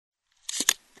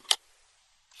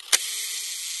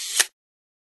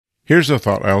Here's a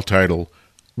thought I'll title,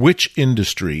 Which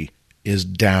Industry is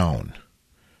Down?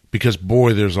 Because,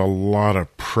 boy, there's a lot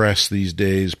of press these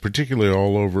days, particularly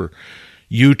all over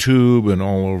YouTube and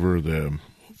all over the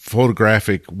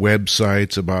photographic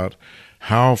websites about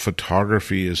how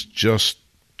photography is just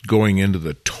going into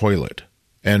the toilet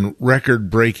and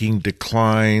record-breaking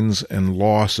declines and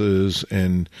losses,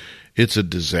 and it's a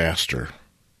disaster.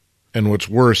 And what's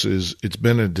worse is it's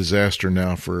been a disaster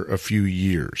now for a few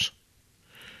years.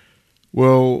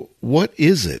 Well, what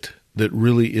is it that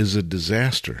really is a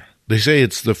disaster? They say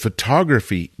it's the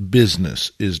photography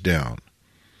business is down.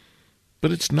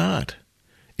 But it's not.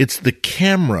 It's the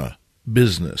camera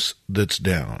business that's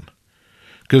down.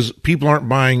 Because people aren't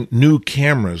buying new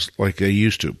cameras like they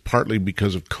used to, partly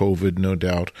because of COVID, no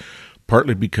doubt,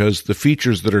 partly because the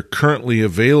features that are currently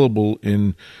available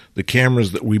in the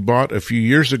cameras that we bought a few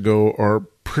years ago are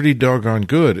pretty doggone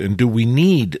good. And do we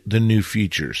need the new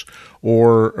features?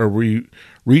 Or are we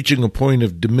reaching a point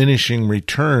of diminishing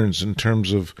returns in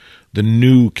terms of the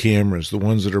new cameras, the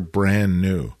ones that are brand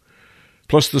new?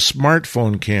 Plus, the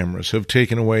smartphone cameras have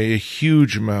taken away a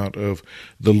huge amount of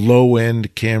the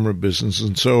low-end camera business.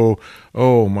 And so,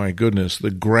 oh my goodness,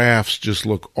 the graphs just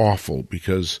look awful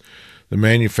because the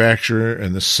manufacturer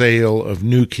and the sale of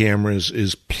new cameras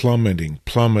is plummeting.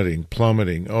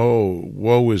 Oh,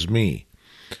 woe is me.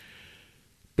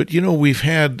 But, we've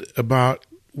had about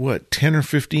 10 or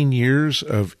 15 years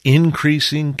of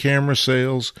increasing camera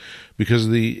sales because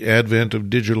of the advent of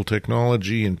digital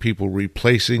technology and people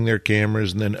replacing their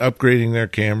cameras and then upgrading their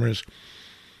cameras.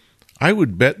 I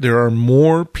would bet there are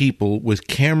more people with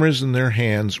cameras in their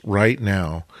hands right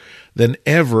now than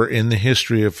ever in the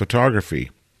history of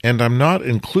photography. And I'm not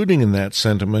including in that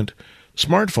sentiment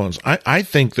smartphones. I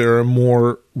think there are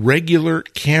more regular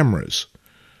cameras,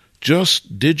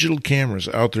 just digital cameras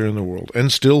out there in the world,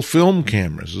 and still film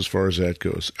cameras as far as that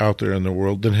goes out there in the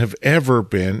world, than have ever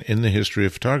been in the history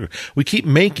of photography. We keep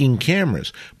making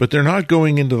cameras, but they're not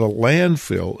going into the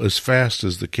landfill as fast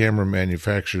as the camera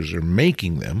manufacturers are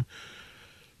making them.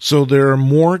 So there are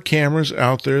more cameras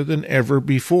out there than ever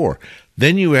before.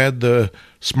 Then you add the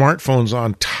smartphones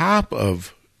on top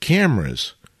of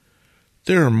cameras.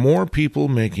 There are more people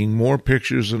making more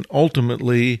pictures, and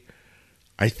ultimately,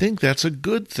 I think that's a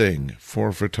good thing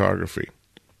for photography,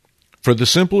 for the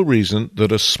simple reason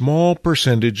that a small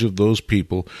percentage of those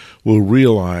people will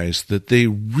realize that they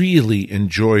really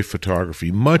enjoy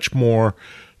photography much more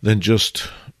than just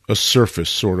a surface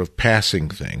sort of passing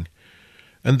thing.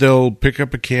 And they'll pick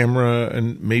up a camera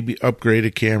and maybe upgrade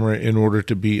a camera in order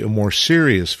to be a more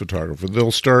serious photographer.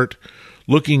 They'll start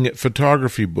looking at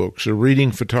photography books or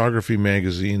reading photography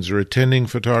magazines or attending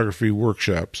photography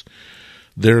workshops.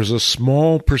 There's a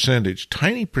small percentage,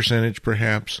 tiny percentage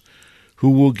perhaps, who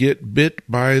will get bit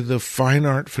by the fine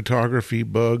art photography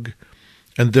bug,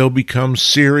 and they'll become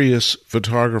serious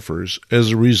photographers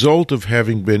as a result of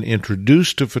having been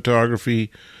introduced to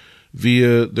photography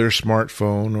via their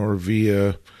smartphone or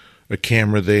via a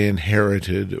camera they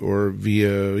inherited or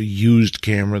via a used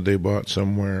camera they bought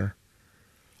somewhere.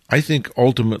 I think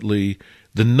ultimately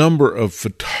the number of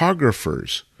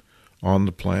photographers on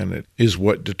the planet is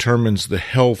what determines the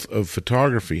health of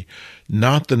photography,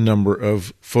 not the number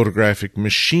of photographic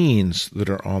machines that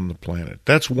are on the planet.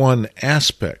 That's one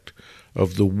aspect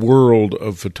of the world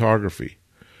of photography.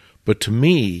 But to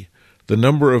me, the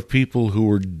number of people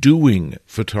who are doing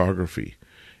photography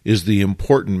is the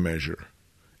important measure.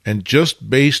 And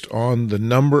just based on the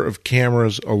number of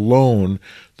cameras alone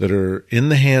that are in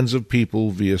the hands of people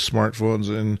via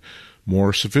smartphones and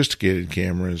more sophisticated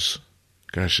cameras,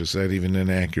 gosh, is that even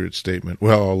an accurate statement?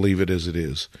 Well, I'll leave it as it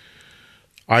is.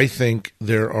 I think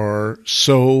there are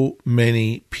so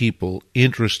many people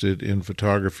interested in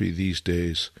photography these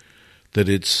days that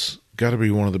it's got to be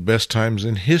one of the best times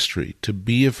in history to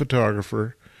be a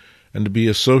photographer and to be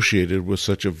associated with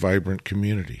such a vibrant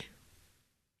community.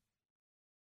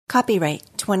 Copyright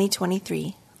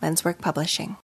 2023, Lenswork Publishing.